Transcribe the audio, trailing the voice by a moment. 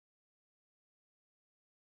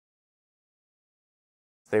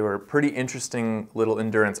They were pretty interesting little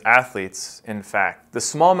endurance athletes, in fact. The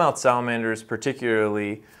smallmouth salamanders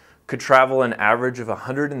particularly could travel an average of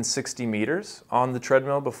 160 meters on the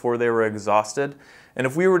treadmill before they were exhausted. And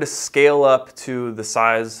if we were to scale up to the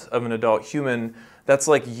size of an adult human, that's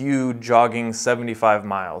like you jogging 75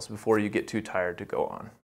 miles before you get too tired to go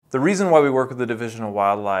on. The reason why we work with the Division of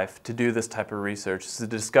Wildlife to do this type of research is to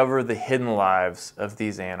discover the hidden lives of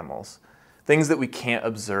these animals, things that we can't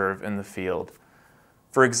observe in the field.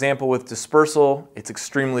 For example, with dispersal, it's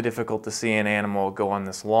extremely difficult to see an animal go on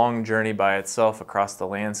this long journey by itself across the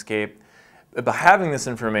landscape. By having this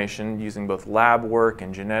information, using both lab work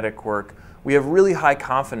and genetic work, we have really high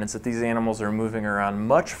confidence that these animals are moving around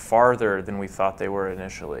much farther than we thought they were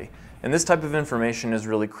initially. And this type of information is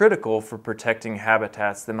really critical for protecting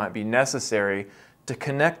habitats that might be necessary to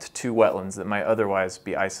connect to wetlands that might otherwise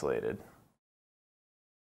be isolated.